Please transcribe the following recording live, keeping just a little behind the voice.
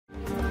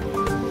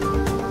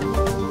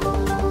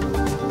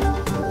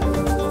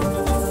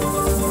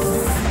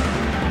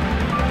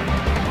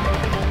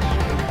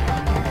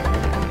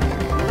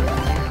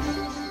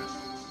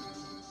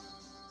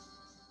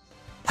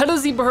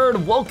Zebra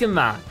Herd? Welcome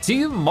back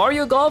to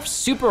Mario Golf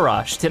Super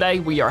Rush.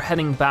 Today we are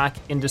heading back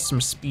into some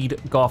speed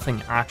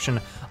golfing action.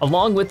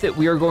 Along with it,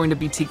 we are going to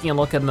be taking a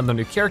look at another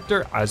new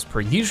character as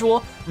per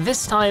usual.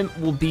 This time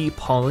will be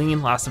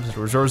Pauline. Last episode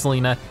was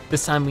Rosalina.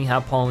 This time we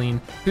have Pauline,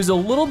 who's a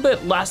little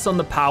bit less on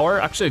the power,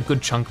 actually a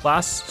good chunk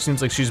less.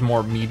 Seems like she's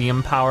more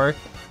medium power.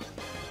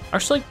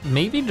 Actually,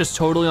 maybe just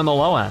totally on the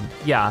low end.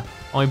 Yeah,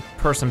 only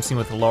person I'm seeing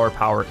with the lower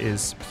power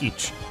is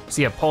Peach.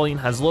 So yeah, Pauline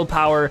has low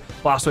power,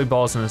 blast away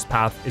balls in this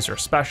path is her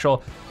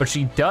special, but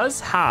she does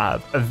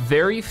have a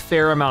very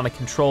fair amount of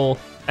control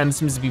and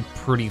seems to be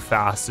pretty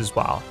fast as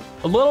well.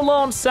 A little low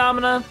on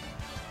stamina,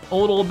 a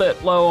little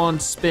bit low on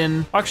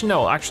spin. Actually,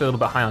 no, actually a little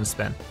bit high on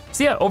spin.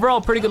 So yeah,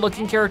 overall pretty good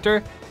looking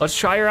character. Let's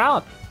try her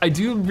out. I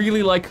do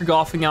really like her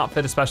golfing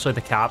outfit, especially the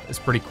cap is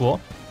pretty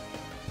cool.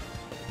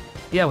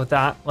 Yeah, with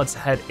that, let's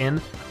head in.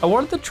 I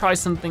wanted to try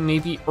something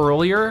maybe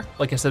earlier.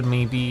 Like I said,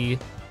 maybe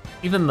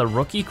even the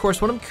rookie course.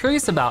 What I'm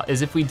curious about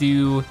is if we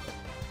do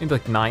maybe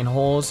like 9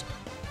 holes,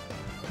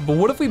 but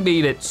what if we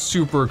made it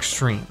super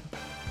extreme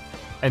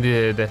and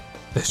did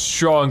the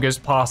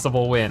strongest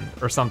possible wind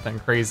or something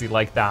crazy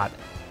like that?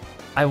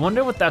 I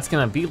wonder what that's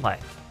gonna be like.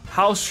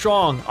 How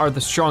strong are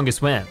the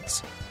strongest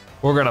winds?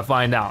 We're gonna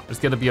find out. It's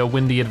gonna be a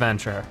windy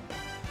adventure.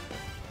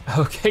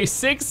 Okay,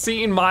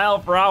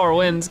 16-mile-per-hour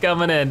winds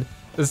coming in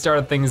to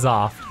start things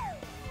off.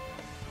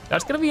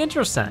 That's gonna be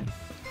interesting.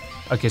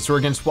 Okay, so we're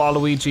against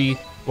Waluigi,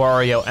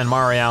 Wario, and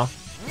Mario.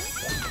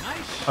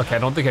 Okay, I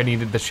don't think I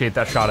needed to shade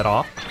that shot at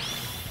all.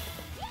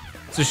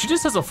 So she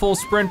just has a full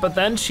sprint, but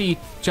then she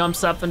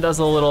jumps up and does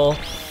a little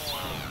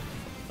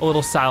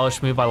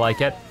stylish move, I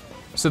like it.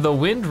 So the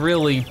wind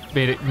really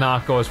made it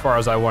not go as far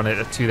as I wanted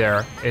it to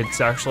there.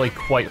 It's actually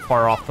quite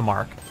far off the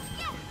mark.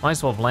 Might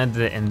as well have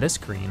landed it in this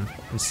green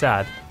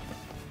instead.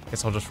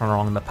 Guess I'll just run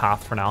along the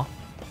path for now.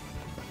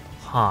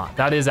 Huh,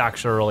 that is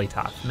actually really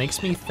tough.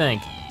 Makes me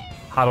think,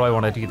 how do I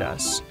wanna do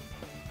this?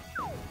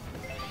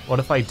 What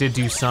if I did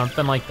do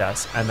something like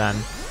this and then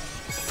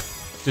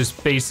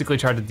just basically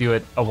tried to do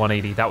it a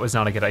 180? That was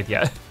not a good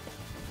idea.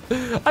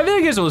 I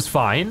think it was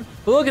fine,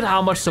 but look at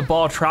how much the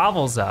ball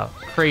travels though.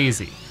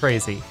 Crazy,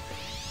 crazy.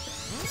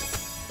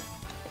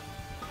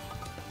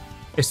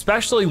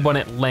 Especially when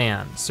it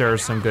lands,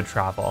 there's some good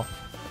travel.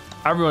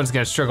 Everyone's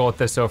gonna struggle with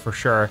this though for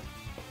sure.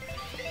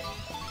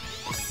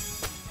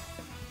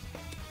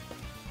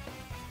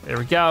 There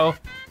we go.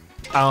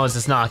 Oh, it's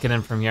just knocking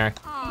in from here.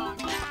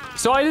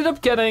 So I ended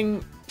up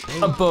getting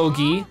a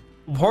bogey.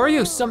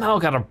 Wario somehow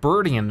got a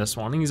birdie in this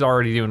one. He's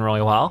already doing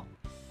really well.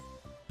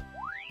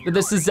 But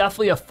this is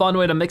definitely a fun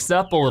way to mix it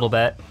up a little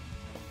bit.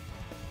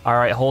 All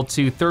right, hole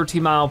 2,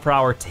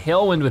 13-mile-per-hour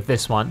tailwind with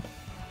this one.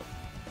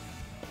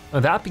 Now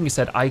that being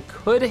said, I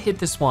could hit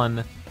this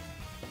one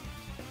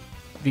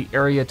the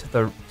area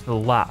to the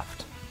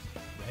left.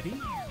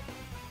 Ready?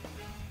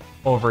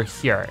 Over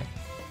here.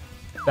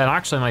 That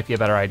actually might be a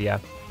better idea.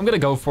 I'm gonna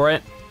go for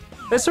it.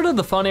 That's sort of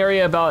the fun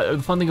thing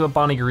about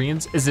Bonnie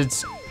Greens is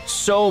it's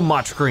so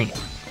much green.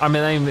 I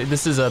mean,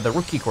 this is the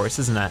rookie course,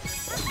 isn't it?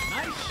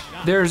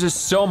 There's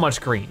just so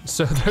much green.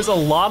 So there's a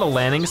lot of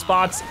landing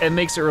spots. It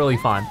makes it really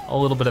fun. A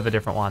little bit of a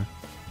different one.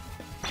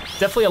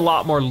 Definitely a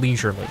lot more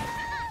leisurely.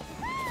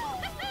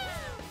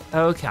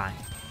 Okay.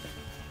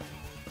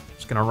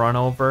 Just gonna run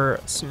over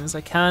as soon as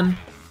I can.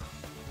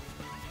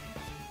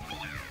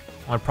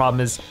 My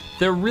problem is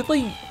there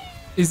really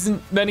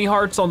isn't many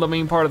hearts on the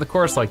main part of the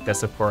course like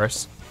this, of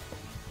course.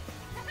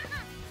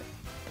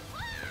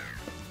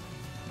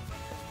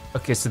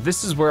 Okay, so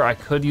this is where I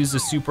could use the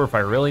super if I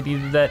really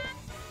needed it.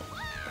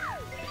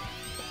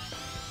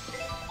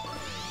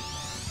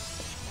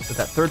 With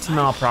that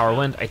 13-mile-per-hour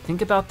wind, I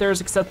think about there is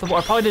acceptable.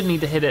 I probably didn't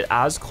need to hit it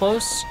as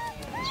close.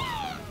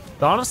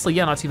 But honestly,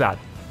 yeah, not too bad.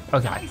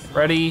 Okay,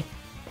 ready,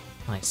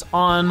 nice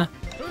on.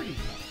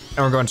 And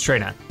we're going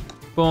straight in.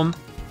 Boom.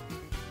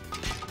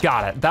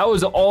 Got it. That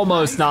was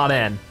almost not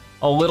in.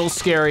 A little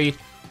scary,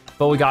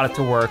 but we got it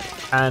to work.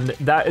 And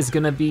that is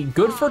gonna be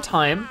good for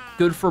time,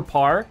 good for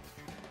par.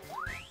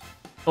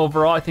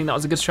 Overall, I think that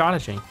was a good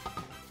strategy.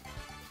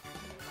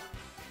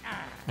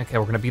 Okay,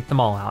 we're gonna beat them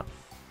all out.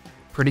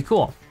 Pretty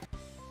cool.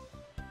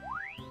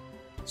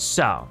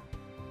 So,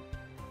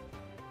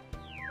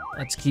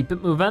 let's keep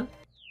it moving.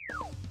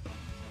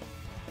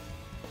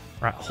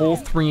 We're at hole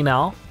 3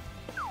 now.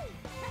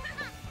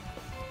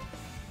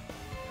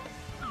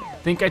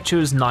 I think I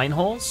chose 9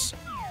 holes.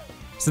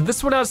 So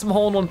this one has some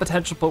hole-in-one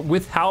potential, but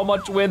with how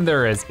much wind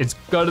there is, it's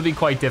gonna be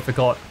quite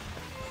difficult.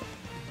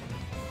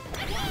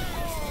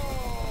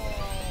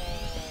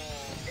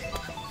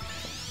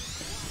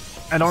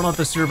 I don't know if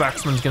the super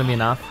backswing's gonna be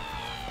enough.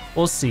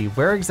 We'll see,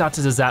 where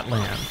exactly does that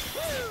land?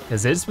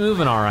 Because it's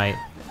moving all right,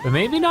 but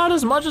maybe not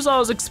as much as I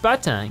was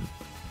expecting.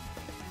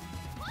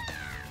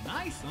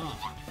 Nice on.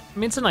 I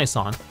mean, it's a nice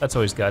on, that's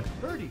always good.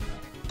 Birdie.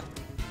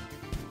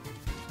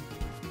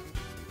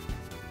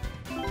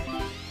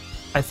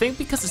 I think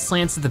because it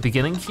slants at the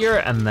beginning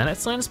here and then it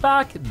slants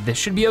back, this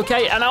should be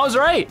okay, and I was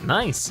right,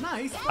 nice.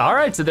 Nice. All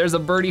right, so there's a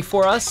birdie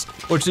for us,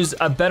 which is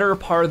a better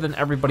par than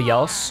everybody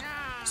else.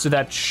 So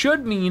that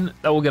should mean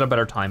that we'll get a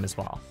better time as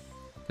well.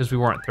 because we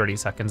weren't 30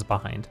 seconds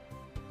behind.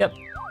 Yep.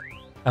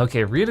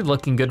 Okay, really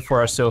looking good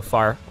for us so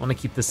far. I wanna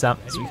keep this up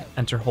as we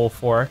enter hole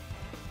 4.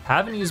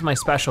 Haven't used my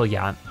special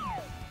yet.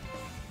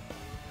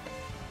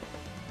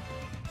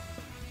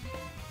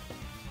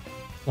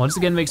 Once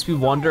again, makes me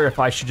wonder if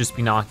I should just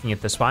be knocking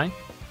it this way.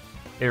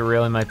 It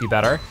really might be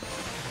better.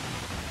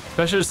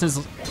 Especially since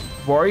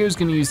Wario's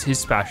gonna use his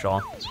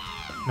special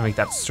to make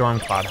that storm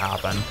cloud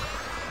happen.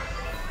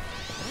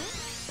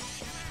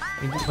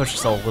 Maybe push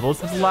us a little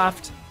to the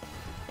left.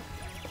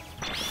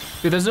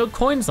 Dude, there's no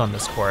coins on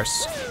this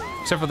course,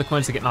 except for the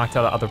coins that get knocked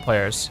out of other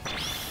players.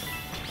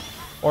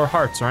 Or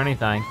hearts or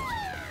anything,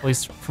 at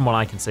least from what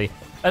I can see.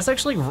 That's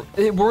actually,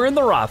 we're in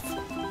the rough,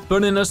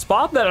 but in a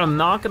spot that I'm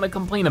not gonna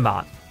complain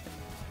about.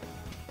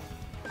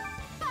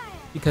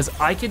 Because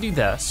I could do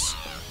this,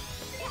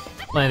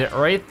 land it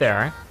right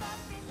there.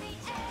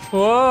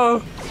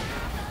 Whoa,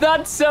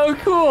 that's so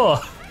cool.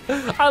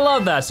 I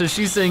love that. So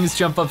she sings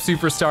Jump Up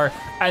Superstar,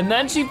 and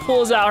then she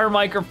pulls out her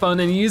microphone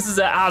and uses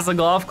it as a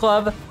golf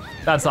club.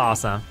 That's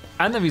awesome.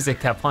 And the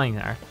music kept playing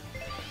there.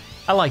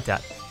 I like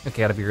that.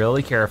 Okay, gotta be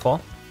really careful.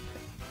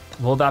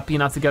 Will that be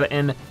enough to get it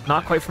in?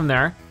 Not quite from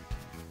there.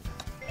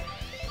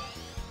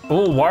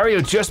 Oh,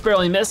 Wario just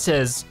barely missed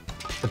his.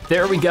 But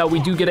there we go, we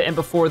do get it in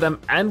before them,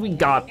 and we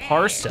got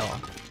par still.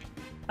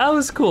 That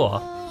was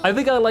cool. I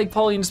think I like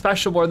Pauline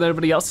special more than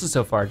everybody else's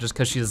so far, just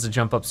because she's a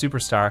Jump Up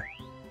Superstar.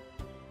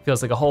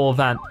 Feels like a whole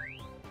event.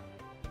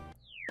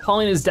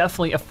 Pauline is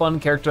definitely a fun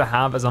character to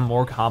have as a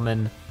more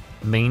common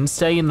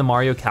mainstay in the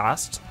Mario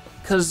cast,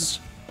 because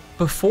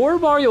before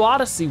Mario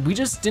Odyssey, we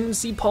just didn't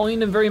see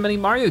Pauline in very many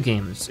Mario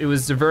games. It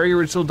was the very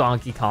original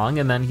Donkey Kong,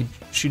 and then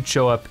she'd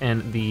show up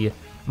in the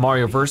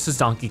Mario vs.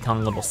 Donkey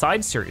Kong little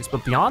side series,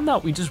 but beyond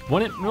that, we just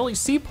wouldn't really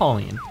see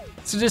Pauline.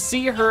 So to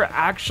see her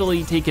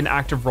actually take an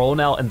active role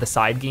now in the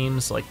side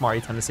games like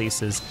Mario Tennis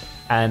Aces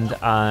and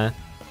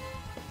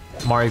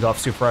Mario Golf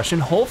Super Rush,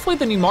 and hopefully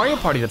the new Mario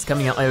Party that's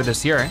coming out later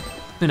this year,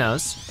 who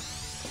knows?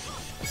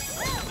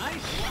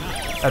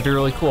 That'd be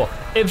really cool.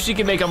 If she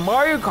can make a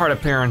Mario Kart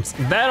appearance,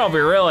 then I'll be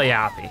really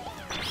happy.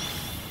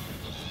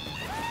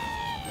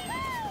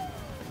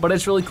 But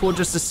it's really cool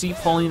just to see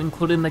Pauline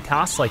included in the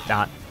cast like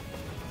that.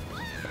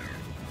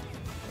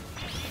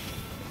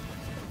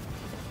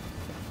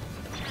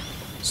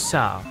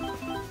 So,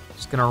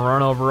 just gonna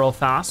run over real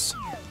fast.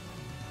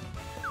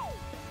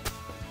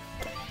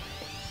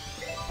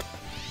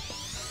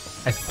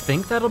 I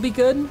think that'll be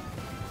good.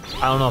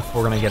 I don't know if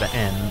we're gonna get it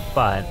in,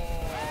 but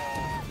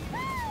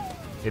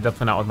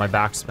definitely not with my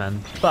backspin,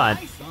 but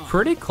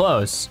pretty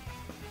close.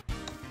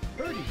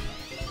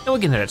 And we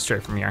can hit it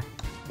straight from here.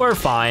 We're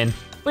fine,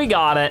 we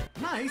got it.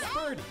 Nice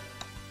birdie.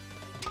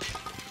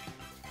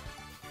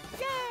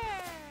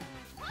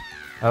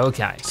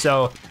 Okay,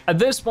 so at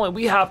this point,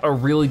 we have a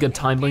really good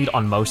time lead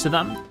on most of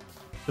them.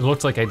 It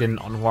looks like I didn't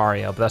on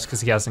Wario, but that's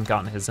because he hasn't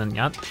gotten his in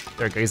yet.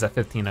 There it goes, he's at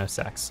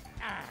 15:06.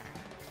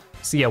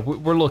 So yeah,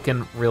 we're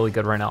looking really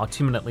good right now. A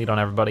 2-minute lead on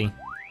everybody.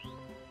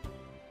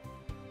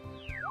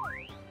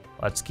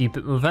 Let's keep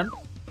it moving.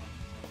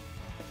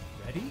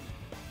 Ready?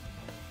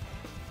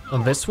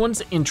 Well, this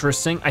one's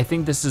interesting. I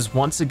think this is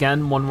once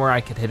again one where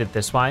I could hit it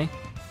this way.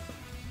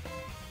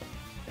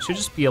 Should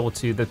just be able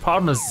to. The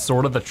problem is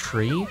sort of the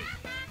tree,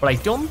 but I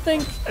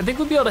think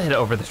we'll be able to hit it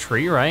over the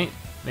tree, right?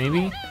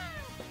 Maybe.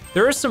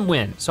 There is some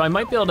wind, so I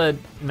might be able to,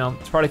 you know,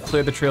 try to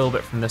clear the tree a little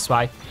bit from this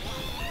way.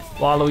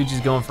 Waluigi's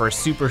going for a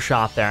super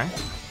shot there.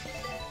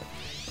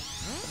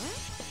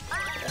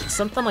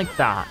 Something like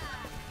that,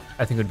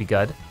 I think would be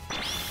good.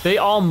 They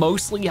all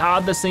mostly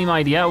had the same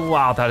idea.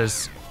 Wow, that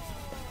is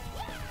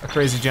a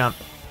crazy jump.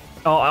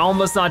 Oh, I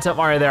almost knocked out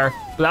Mario there,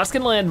 but that's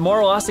gonna land more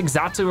or less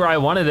exactly where I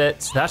wanted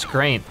it, so that's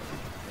great.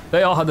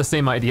 They all had the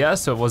same idea,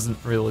 so it wasn't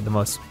really the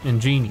most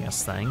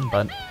ingenious thing,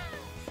 but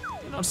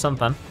you know,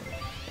 something.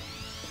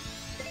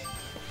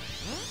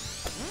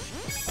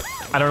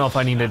 I don't know if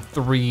I needed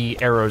 3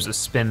 arrows to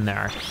spin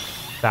there.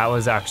 That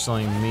was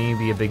actually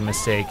maybe a big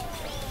mistake.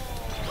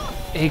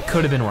 It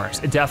could have been worse.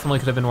 It definitely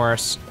could have been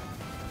worse.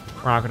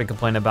 We're not gonna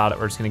complain about it,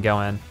 we're just gonna go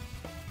in.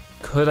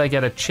 Could I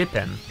get a chip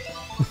in?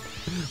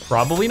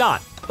 Probably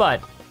not,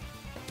 but,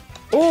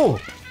 oh,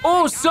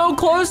 so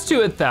close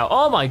to it though.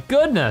 Oh my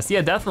goodness,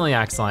 yeah, definitely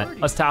excellent.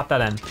 Let's tap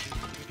that in.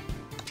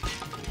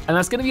 And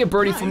that's gonna be a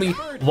birdie for me.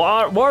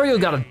 Wario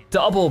got a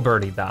double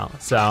birdie though,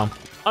 so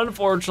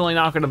unfortunately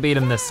not gonna beat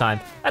him this time.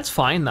 That's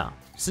fine though.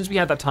 Since we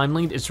had that time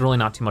lead, it's really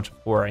not too much of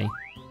a worry.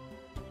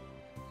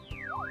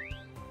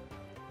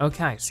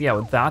 Okay, so yeah,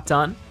 with that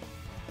done,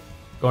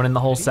 going in the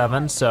hole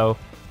 7, so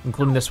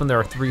including this one, there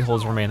are 3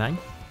 holes remaining.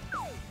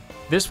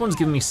 This one's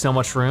giving me so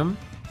much room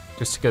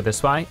just to go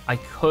this way. I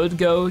could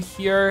go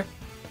here.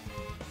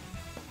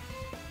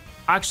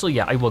 Actually,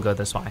 yeah, I will go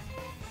this way.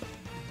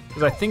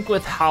 Because I think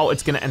with how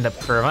it's gonna end up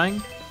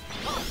curving,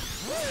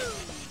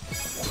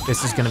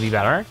 this is gonna be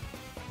better.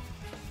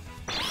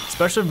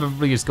 Especially if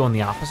everybody is going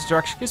the opposite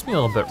direction. Gives me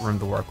a little bit room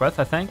to work with,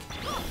 I think.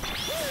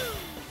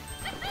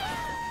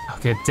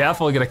 Okay,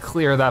 definitely gonna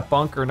clear that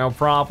bunker, no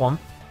problem.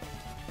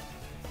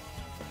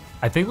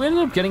 I think we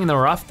ended up getting in the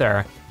rough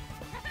there.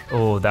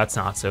 Oh, that's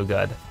not so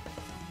good.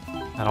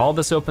 Had all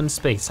this open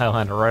space, I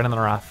landed right in the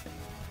rough.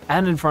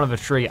 And in front of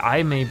a tree,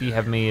 I maybe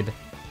have made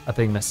a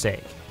big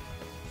mistake.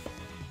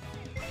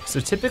 So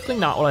typically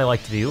not what I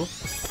like to do,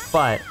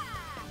 but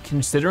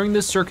considering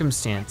the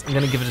circumstance, I'm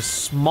gonna give it a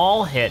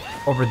small hit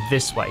over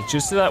this way,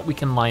 just so that we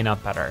can line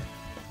up better.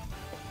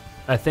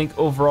 I think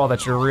overall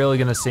that you're really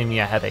gonna save me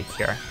a headache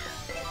here.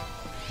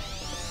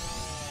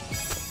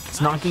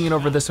 It's knocking it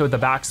over this way with the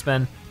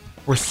backspin.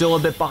 We're still a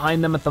bit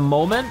behind them at the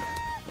moment,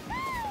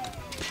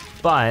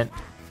 but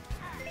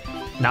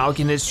now we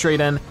can hit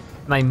straight in,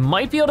 and I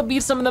might be able to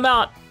beat some of them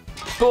out.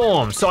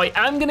 Boom, so I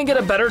am gonna get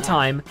a better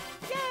time.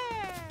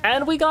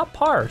 And we got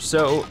par,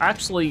 so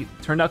actually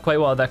turned out quite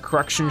well. That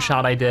correction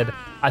shot I did,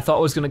 I thought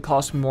was gonna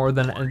cost me more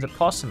than it ended up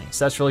costing me,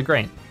 so that's really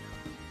great.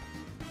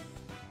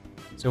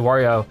 So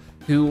Wario,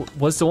 who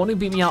was the one who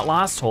beat me out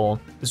last hole,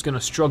 is gonna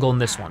struggle in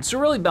this one. So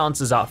it really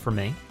balances out for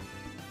me.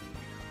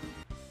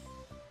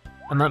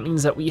 And that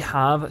means that we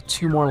have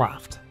 2 more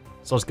left.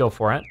 So let's go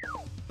for it.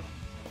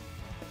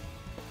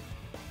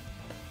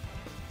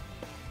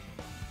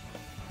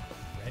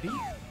 Ready?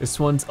 This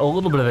one's a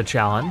little bit of a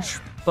challenge,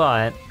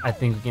 but I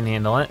think we can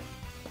handle it.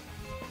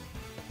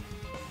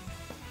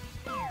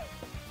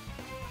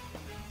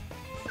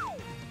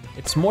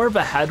 It's more of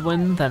a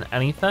headwind than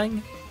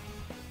anything.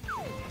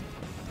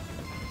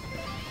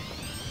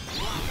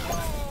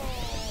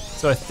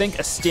 So I think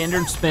a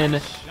standard spin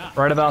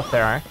right about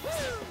there.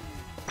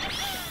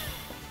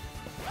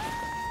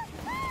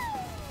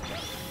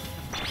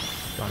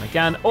 Going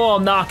again. Oh,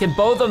 I'm knocking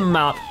both of them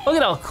out. Look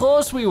at how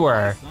close we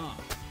were.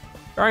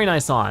 Very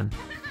nice on.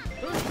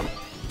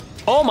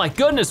 Oh my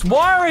goodness,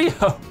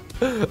 Wario!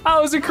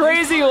 That was a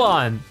crazy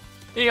one.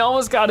 He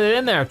almost got it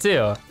in there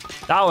too.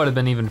 That would have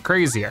been even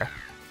crazier.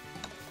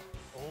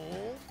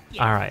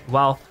 All right,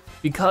 well,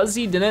 because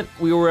he didn't,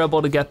 we were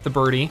able to get the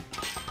birdie.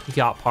 He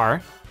got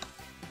par.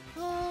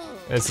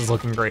 This is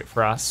looking great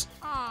for us.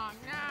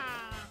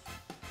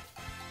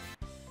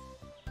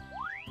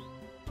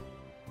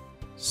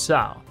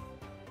 So,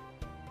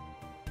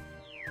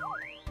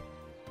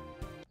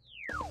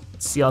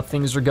 let's see how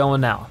things are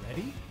going now.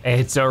 Ready?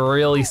 It's a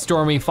really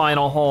stormy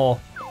final hole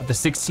with the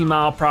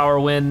 16-mile-per-hour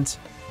wind.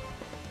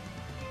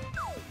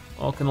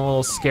 Looking a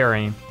little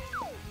scary.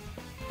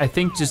 I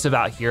think just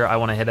about here, I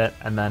wanna hit it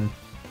and then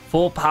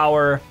full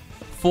power,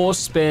 full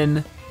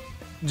spin,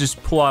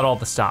 just pull out all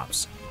the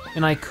stops.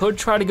 And I could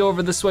try to go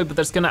over this way, but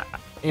that's gonna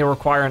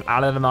require an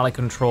added amount of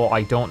control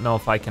I don't know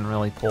if I can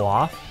really pull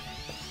off.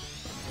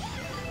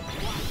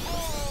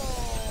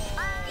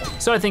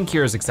 So I think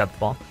here is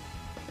acceptable.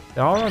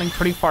 They're all running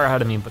pretty far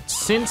ahead of me, but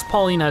since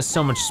Pauline has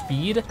so much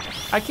speed,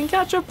 I can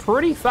catch up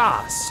pretty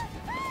fast.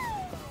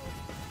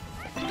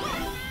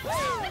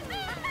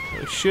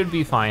 It should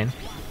be fine.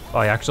 Oh,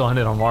 I actually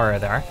landed on Wario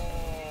there.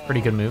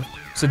 Pretty good move.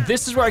 So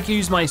this is where I can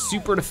use my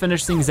super to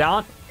finish things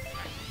out.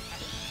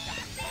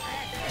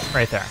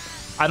 Right there.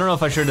 I don't know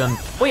if I should have done,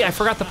 wait, I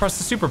forgot to press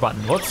the super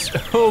button. Whoops,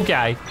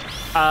 okay.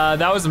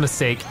 That was a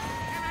mistake.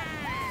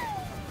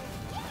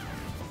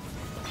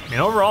 I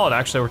mean, overall, it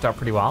actually worked out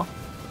pretty well.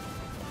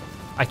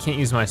 I can't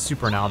use my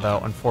super now though,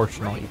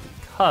 unfortunately,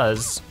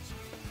 because,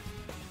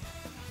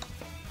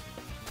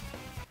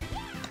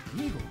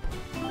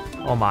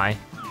 oh my.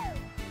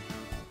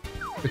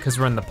 Because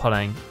we're in the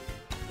putting,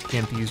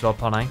 can't be used while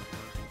putting.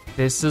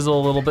 This is a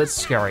little bit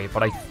scary,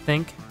 but I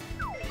think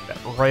that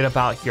right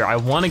about here, I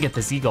wanna get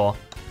this eagle.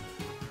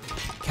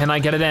 Can I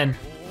get it in?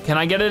 Can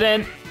I get it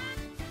in?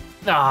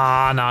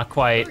 Ah, not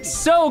quite.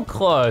 So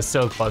close,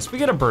 so close. We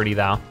get a birdie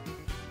though.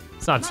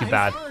 It's not too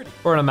bad.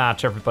 We're in a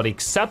match, everybody,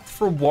 except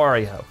for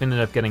Wario, who ended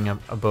up getting a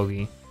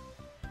bogey.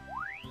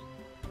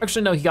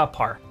 Actually, no, he got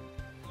par.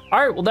 All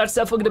right, well, that's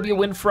definitely gonna be a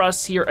win for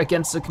us here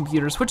against the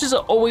computers, which is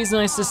always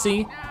nice to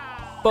see,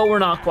 but we're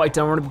not quite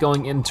done. We're gonna be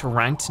going into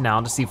ranked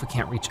now to see if we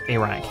can't reach A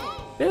rank.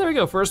 Okay, there we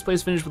go, first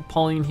place finish with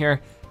Pauline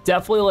here.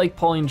 Definitely like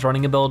Pauline's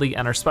running ability,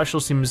 and her special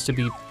seems to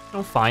be,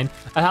 fine.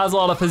 It has a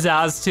lot of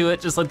pizzazz to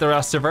it, just like the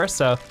rest of her,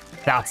 so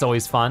that's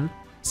always fun.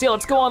 So yeah,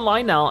 let's go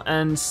online now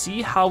and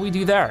see how we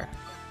do there.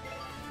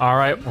 All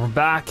right, we're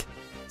back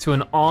to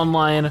an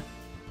online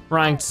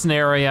ranked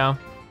scenario.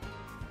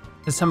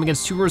 This time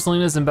against two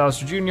Rosalinas and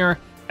Bowser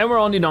Jr., and we're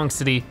on New Donk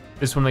City.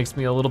 This one makes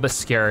me a little bit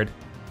scared.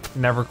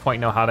 Never quite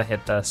know how to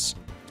hit this.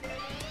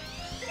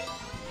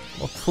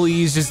 Well,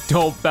 please just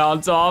don't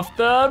bounce off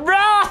the,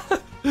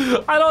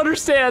 I don't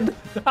understand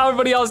how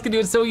everybody else can do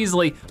it so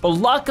easily, but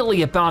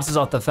luckily it bounces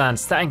off the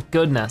fence. Thank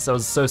goodness, that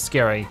was so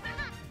scary.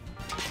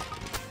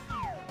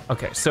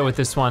 Okay, so with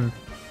this one,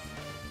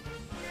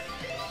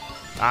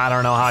 I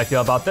don't know how I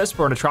feel about this, but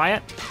we're gonna try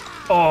it.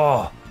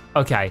 Oh,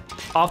 okay.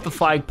 Off the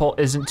flagpole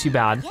isn't too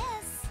bad.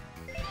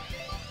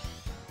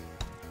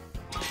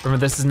 Remember,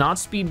 this is not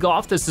speed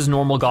golf, this is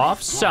normal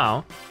golf,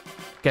 so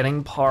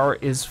getting par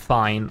is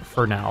fine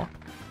for now.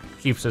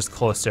 Keeps us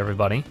close to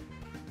everybody.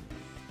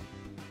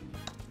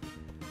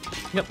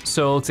 Yep,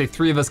 so let's say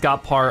 3 of us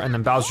got par and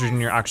then Bowser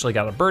Jr. actually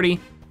got a birdie.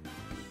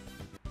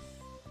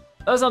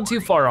 That was not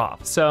too far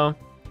off, so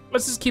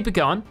let's just keep it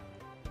going.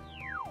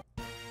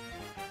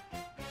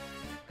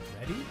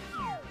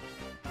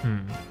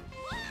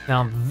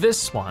 Now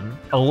this one,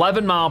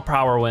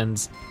 11-mile-per-hour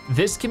winds.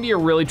 This can be a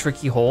really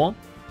tricky hole.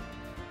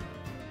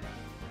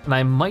 And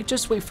I might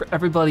just wait for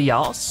everybody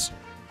else.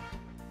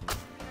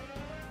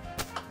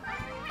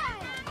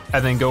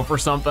 And then go for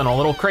something a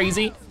little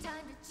crazy.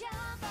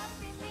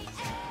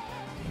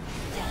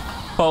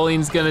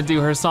 Pauline's gonna do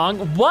her song.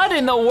 What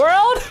in the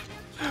world?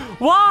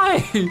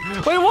 Why?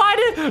 Wait,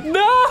 why did,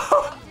 no!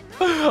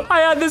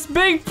 I had this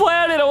big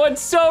plan and it went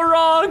so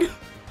wrong.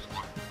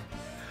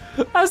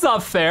 That's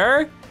not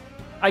fair.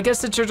 I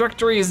guess the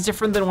trajectory is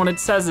different than what it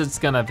says it's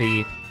gonna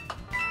be.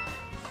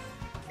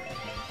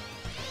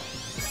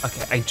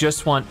 Okay, I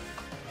just want,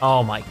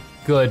 oh my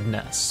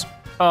goodness.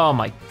 Oh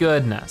my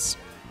goodness.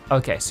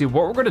 Okay, so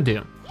what we're gonna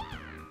do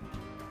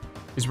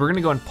is we're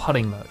gonna go in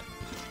putting mode,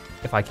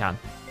 if I can.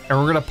 And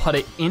we're gonna put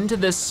it into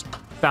this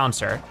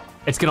bouncer.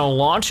 It's gonna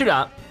launch it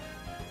up,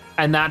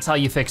 and that's how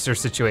you fix your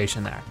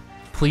situation there.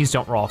 Please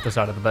don't roll off the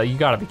side of the boat, you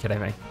gotta be kidding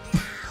me.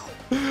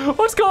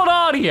 What's going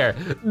on here?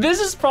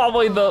 This is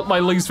probably my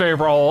least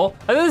favorite hole.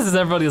 I think this is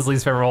everybody's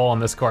least favorite hole on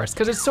this course,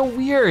 because it's so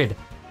weird.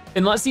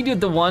 Unless you do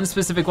it the one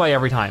specific way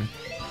every time.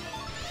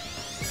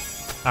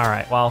 All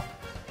right, well,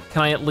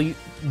 can I at least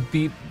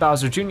beat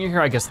Bowser Jr.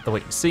 here? I guess that's the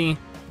wait and see.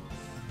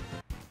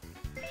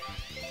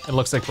 It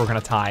looks like we're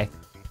gonna tie.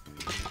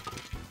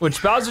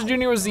 Which Bowser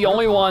Jr. was the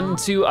only one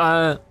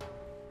to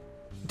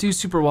do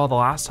super well the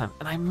last time.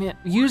 And I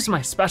used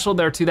my special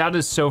there too. That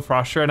is so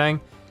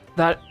frustrating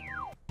that,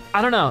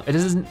 I don't know, it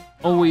doesn't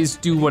always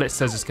do what it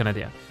says it's gonna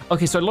do.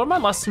 Okay, so I learned my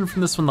lesson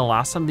from this one the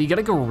last time, that you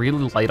gotta go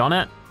really light on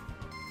it.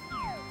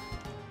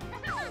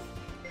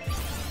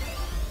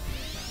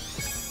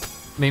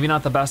 Maybe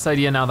not the best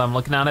idea now that I'm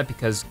looking at it,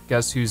 because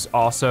guess who's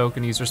also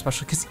gonna use her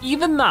special? Because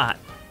even that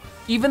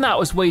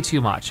was way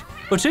too much.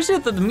 Which is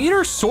it that the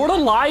meter sort of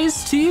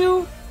lies to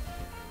you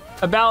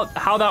about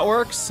how that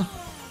works?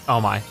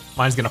 Oh my,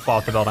 mine's gonna fall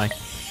off the building.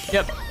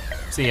 Yep,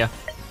 see ya.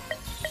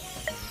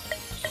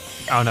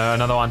 Oh no,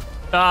 another one.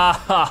 Ah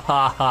ha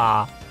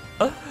ha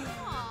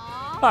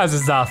ha. This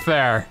is not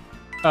fair.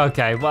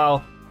 Okay,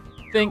 well,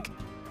 I think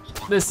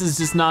this is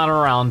just not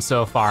around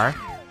so far.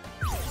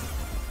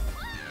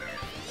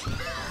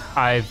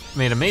 I've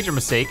made a major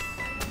mistake.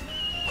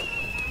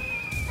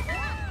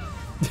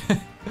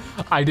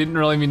 I didn't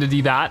really mean to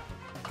do that,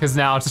 because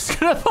now it's just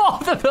gonna fall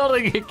off the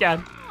building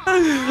again.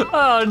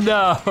 Oh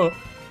no.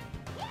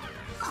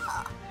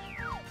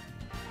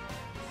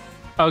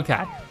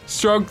 Okay,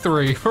 stroke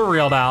 3, for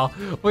real now.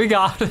 We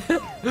got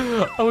it.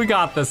 We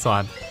got this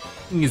one.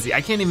 Easy,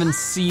 I can't even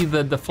see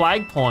the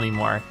flagpole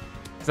anymore,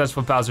 because that's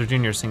what Bowser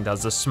Jr.'s thing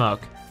does, the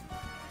smoke.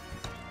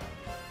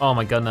 Oh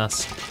my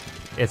goodness.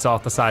 It's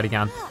off the side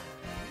again.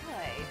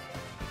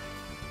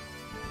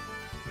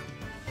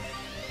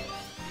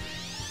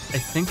 I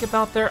think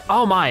about there.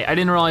 Oh my, I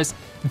didn't realize.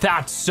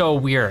 That's so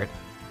weird.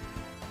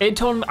 It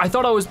told me, I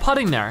thought I was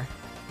putting there.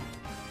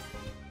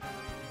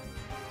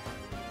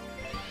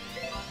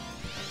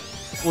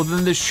 Well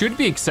then this should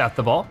be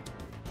acceptable.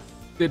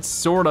 It's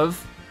sort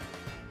of.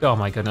 Oh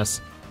my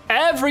goodness.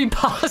 Every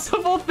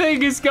possible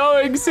thing is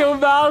going so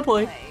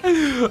badly.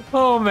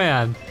 Oh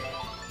man.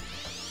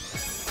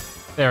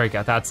 There we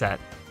go, that's it.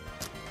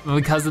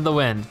 Because of the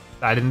wind,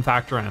 I didn't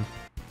factor in.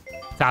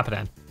 Tap it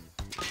in.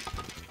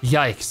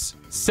 Yikes.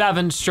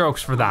 7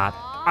 strokes for that.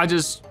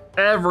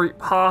 Every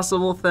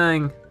possible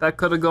thing that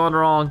could have gone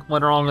wrong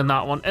went wrong in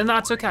that one, and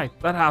that's okay,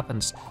 that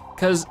happens.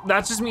 Because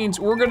that just means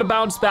we're gonna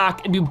bounce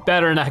back and do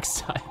better next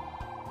time.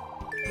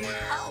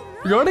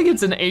 You're going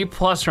against an A+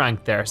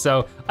 rank there,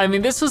 so, I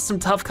mean, this was some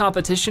tough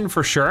competition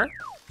for sure.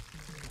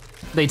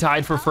 They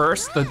tied for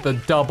first,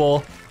 the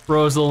double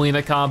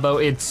Rosalina combo,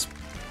 it's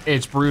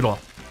brutal.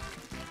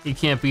 You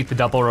can't beat the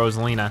double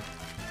Rosalina.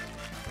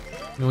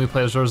 When we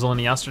played as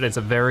Rosalina yesterday, it's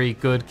a very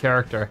good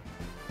character.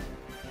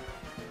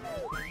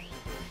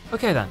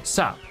 Okay then,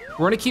 so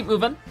we're gonna keep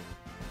moving.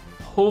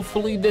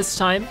 Hopefully this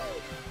time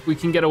we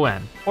can get a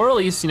win, or at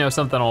least, you know,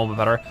 something a little bit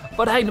better.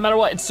 But hey, no matter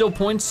what, it's still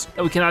points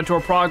that we can add to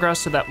our progress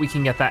so that we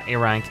can get that A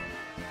rank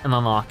and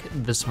unlock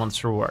this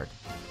month's reward.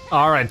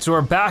 All right, so we're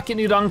back in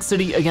New Donk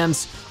City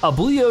against a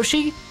Blue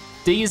Yoshi,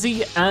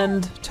 Daisy,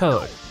 and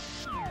Toad.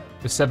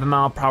 With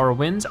 7-mile-per-hour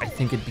winds, I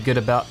think it'd be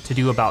good to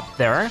do about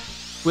there.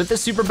 With the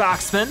super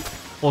backspin,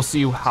 we'll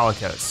see how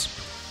it goes.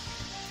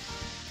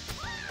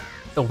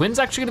 The wind's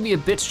actually gonna be a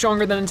bit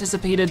stronger than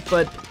anticipated,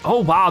 but oh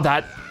wow,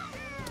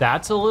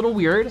 that's a little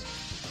weird.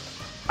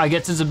 I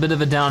guess it's a bit of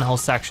a downhill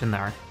section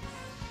there.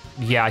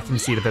 Yeah, I can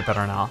see it a bit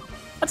better now.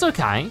 That's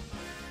okay.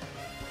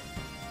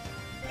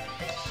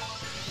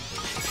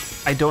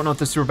 I don't know if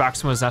the super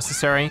backspin was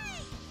necessary.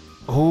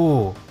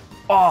 Oh,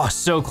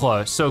 so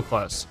close, so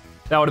close.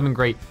 That would have been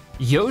great.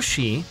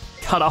 Yoshi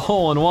got a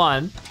hole in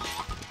one.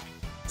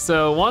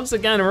 So once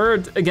again,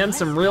 we're against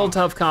some real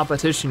tough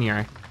competition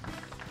here.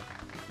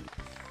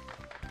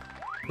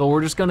 But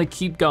we're just gonna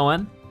keep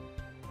going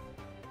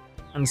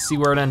and see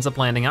where it ends up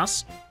landing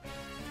us.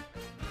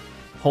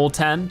 Hole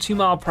 10,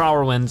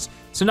 2-mile-per-hour winds,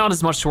 so not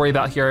as much to worry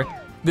about here.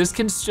 This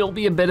can still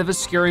be a bit of a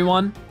scary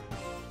one.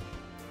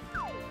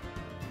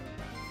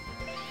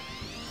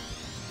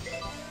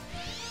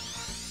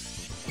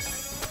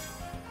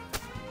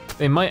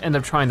 They might end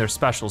up trying their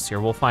specials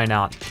here, we'll find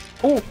out.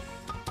 Oh,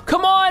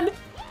 come on!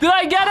 Did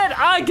I get it?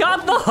 I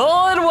got the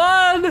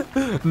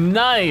hole-in-one!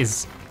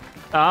 Nice.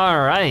 All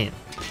right,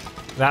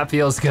 that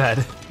feels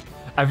good.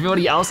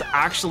 Everybody else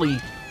actually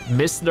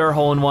missed their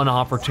hole-in-one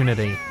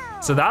opportunity.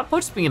 So that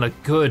puts me in a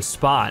good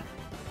spot.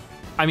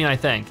 I mean, I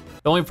think.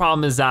 The only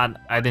problem is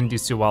that I didn't do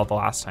so well the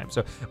last time.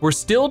 So we're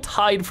still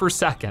tied for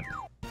second,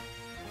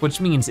 which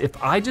means if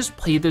I just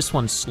play this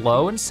one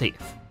slow and safe,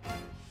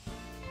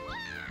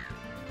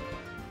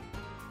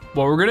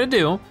 what we're gonna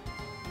do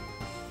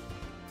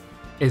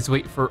is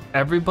wait for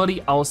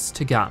everybody else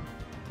to come.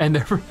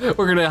 And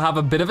we're gonna have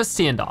a bit of a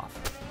standoff.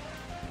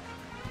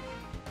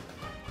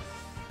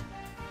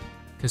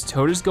 Because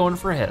Toad is going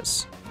for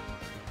his.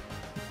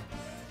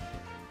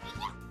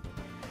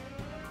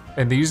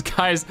 And these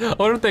guys, I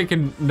wonder if they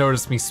can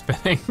notice me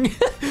spinning.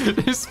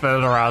 Just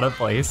spinning around a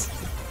place.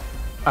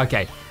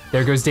 Okay,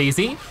 there goes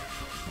Daisy.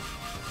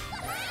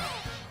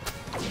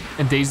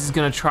 And Daisy's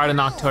gonna try to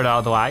knock Toad out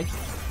of the way.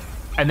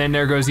 And then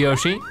there goes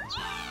Yoshi.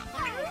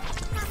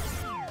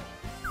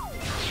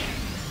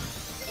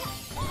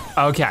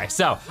 Okay,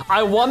 so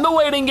I won the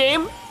waiting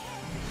game.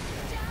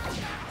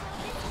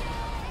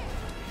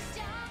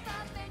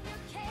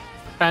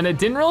 And it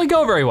didn't really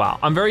go very well.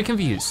 I'm very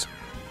confused.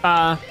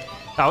 That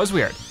was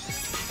weird.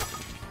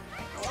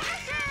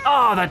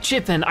 Oh, that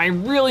chip in, I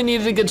really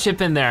needed a good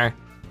chip in there.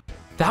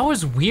 That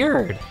was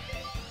weird.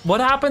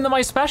 What happened to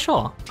my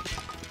special?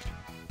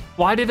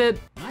 Why did it?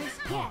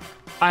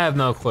 I have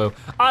no clue.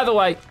 Either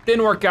way,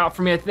 didn't work out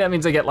for me. I think that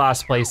means I get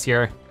last place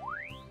here.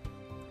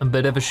 A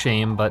bit of a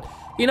shame, but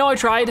you know, I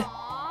tried.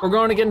 We're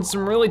going against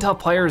some really tough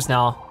players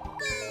now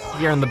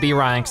here in the B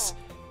ranks.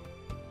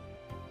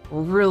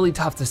 Really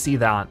tough to see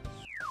that,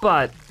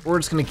 but we're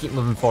just gonna keep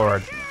moving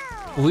forward.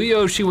 Blue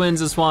Yoshi wins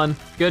this one,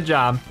 good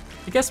job.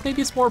 I guess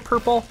maybe it's more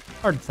purple,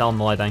 hard to tell in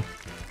the lighting.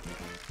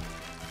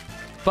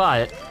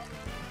 But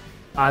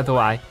either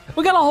way,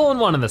 we got a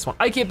hole-in-one in this one.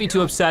 I can't be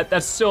too upset,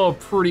 that's still a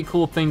pretty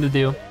cool thing to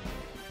do.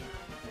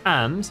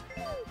 And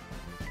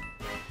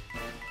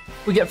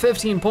we get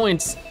 15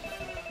 points.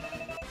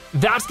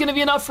 That's gonna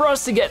be enough for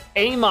us to get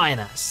A-,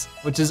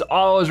 which is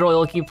all I was really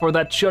looking for.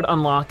 That should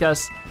unlock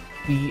us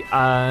the,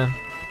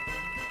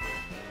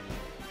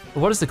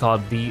 what is it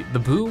called? The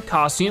Boo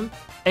costume.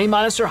 A-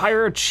 or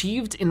higher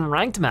achieved in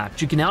ranked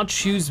match. You can now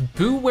choose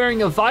Boo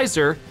wearing a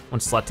visor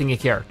when selecting a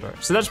character.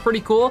 So that's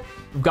pretty cool.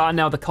 We've got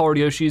now the colored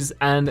Yoshis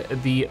and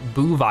the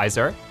Boo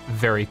visor.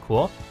 Very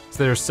cool.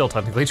 So there's still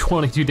technically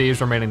 22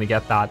 days remaining to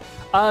get that.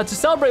 To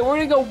celebrate, we're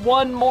gonna go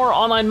one more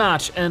online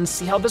match and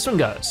see how this one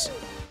goes.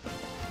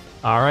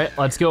 All right,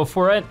 let's go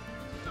for it.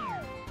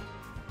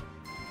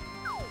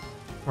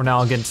 We're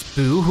now against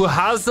Boo, who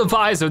has the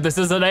visor. This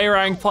is an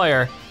A-rank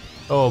player.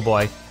 Oh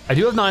boy. I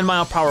do have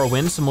 9-mile-per-hour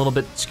wind, so I'm a little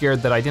bit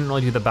scared that I didn't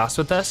really do the best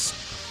with this.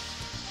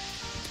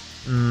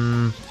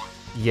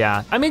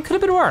 Yeah, I mean, could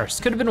have been worse,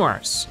 could have been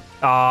worse.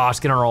 Oh,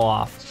 it's gonna roll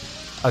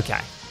off. Okay,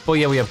 well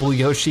yeah, we have Blue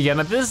Yoshi again.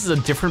 This is a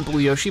different Blue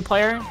Yoshi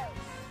player.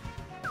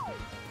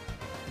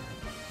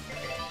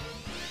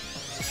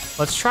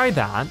 Let's try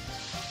that.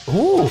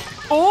 Ooh,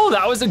 oh,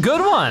 that was a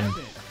good one.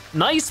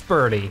 Nice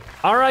birdie.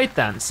 All right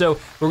then, so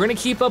we're gonna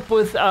keep up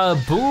with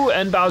Boo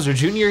and Bowser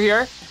Jr.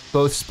 here,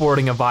 both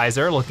sporting a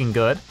visor, looking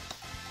good.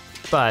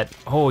 But,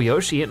 oh,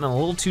 Yoshi hitting a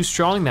little too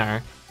strong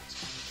there.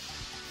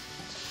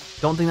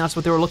 Don't think that's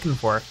what they were looking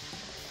for.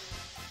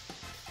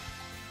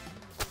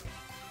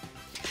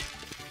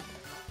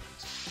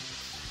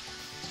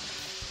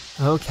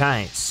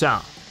 Okay, so,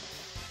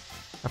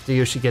 after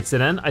Yoshi gets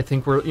it in, I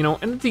think we're, you know,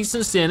 in a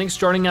decent standing,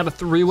 starting at a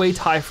 3-way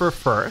tie for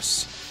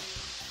first.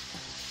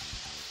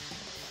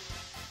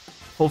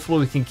 Hopefully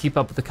we can keep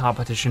up with the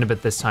competition a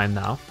bit this time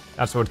though.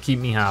 That's what would keep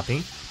me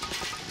happy.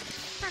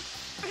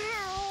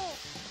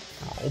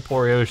 Oh,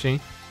 poor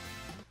Yoshi.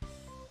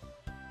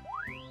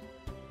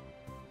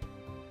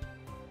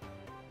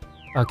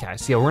 Okay,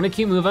 so yeah, we're gonna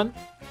keep moving.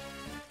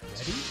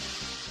 Ready?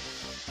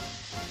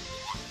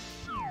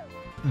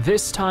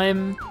 This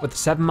time, with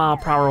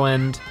 7-mile-per-hour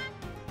wind,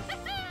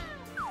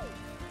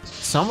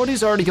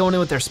 somebody's already going in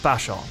with their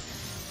special.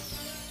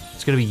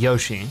 It's gonna be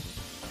Yoshi.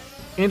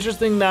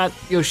 Interesting that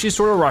Yoshi's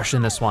sort of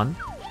rushing this one.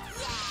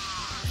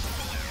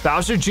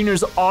 Bowser Jr.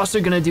 is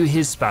also gonna do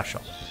his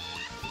special.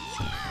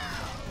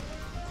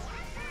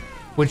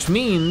 Which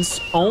means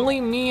only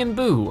me and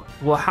Boo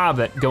will have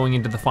it going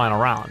into the final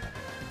round.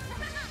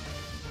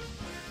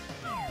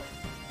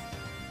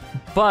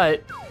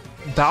 But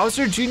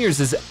Bowser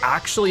Jr.'s is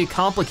actually a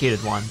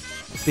complicated one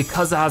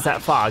because it has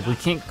that flag. We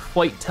can't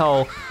quite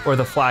tell where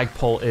the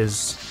flagpole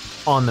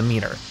is on the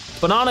meter.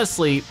 But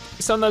honestly,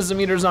 sometimes the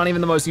meter's not even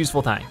the most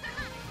useful thing.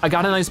 I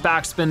got a nice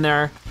backspin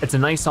there, it's a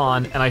nice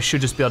on, and I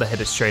should just be able to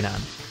hit it straight in.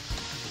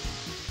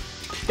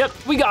 Yep,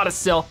 we got it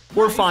still,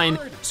 we're fine.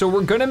 So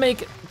we're gonna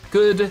make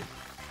good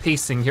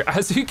pacing here.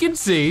 As you can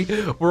see,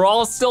 we're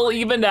all still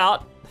evened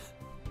out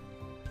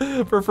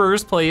for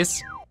first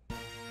place.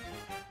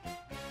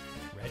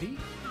 Ready?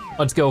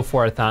 Let's go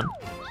for it then.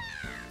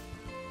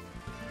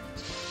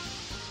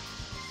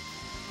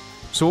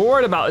 So what we're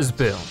worried about is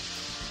Boo.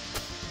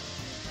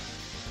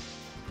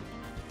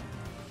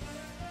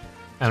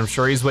 And I'm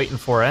sure he's waiting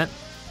for it.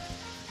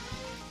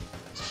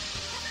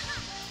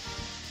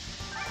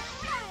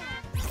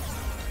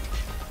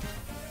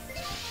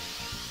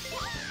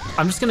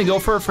 I'm just gonna go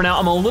for it for now.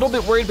 I'm a little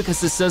bit worried because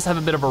this does have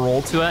a bit of a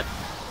roll to it.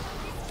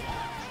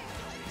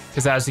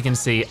 Because as you can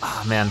see,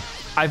 oh man,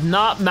 I've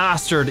not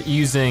mastered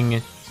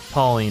using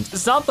Pauline.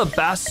 It's not the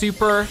best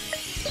super,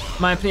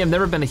 in my opinion. I've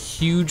never been a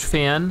huge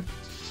fan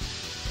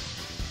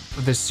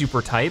of this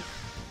super type.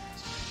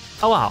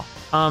 Oh wow,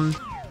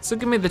 so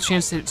give me the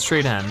chance to hit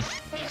straight in.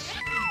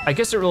 I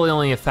guess it really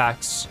only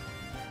affects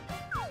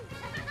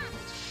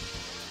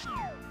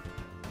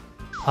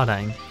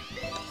putting.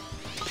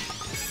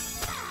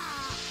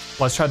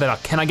 Let's try that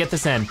out. Can I get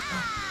this in?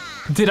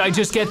 Did I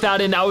just get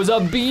that in? That was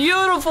a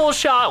beautiful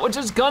shot, which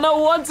is gonna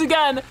once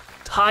again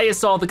tie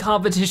us all. The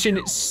competition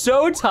is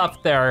so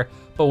tough there,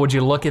 but would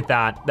you look at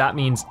that? That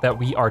means that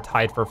we are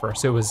tied for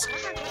first. It was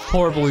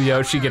poor Blue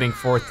Yoshi getting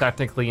fourth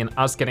technically and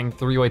us getting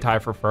three-way tie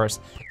for first.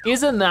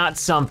 Isn't that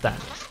something?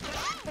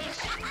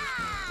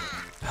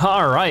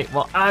 All right,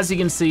 well, as you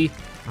can see,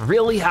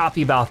 really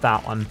happy about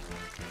that one.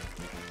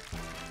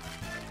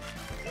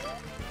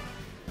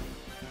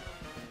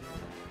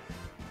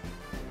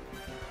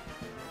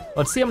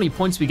 Let's see how many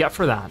points we get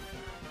for that.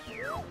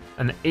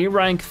 An A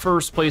rank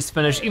first place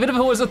finish. Even if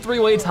it was a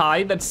three-way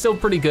tie, that's still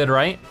pretty good,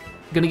 right?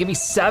 Gonna give me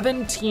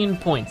 17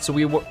 points. So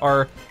we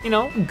are, you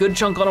know, a good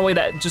chunk on our way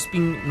to just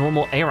being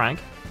normal A rank.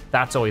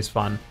 That's always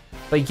fun.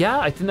 But yeah,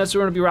 I think that's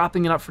where we're gonna be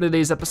wrapping it up for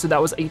today's episode.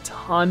 That was a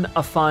ton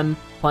of fun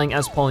playing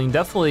as Pauline.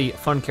 Definitely a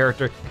fun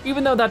character.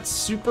 Even though that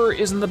super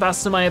isn't the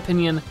best in my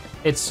opinion,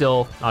 it's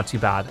still not too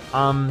bad.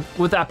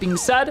 With that being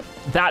said,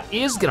 that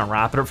is gonna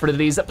wrap it up for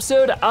today's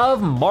episode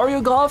of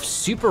Mario Golf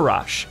Super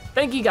Rush.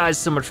 Thank you guys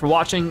so much for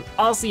watching.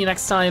 I'll see you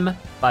next time.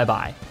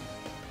 Bye-bye.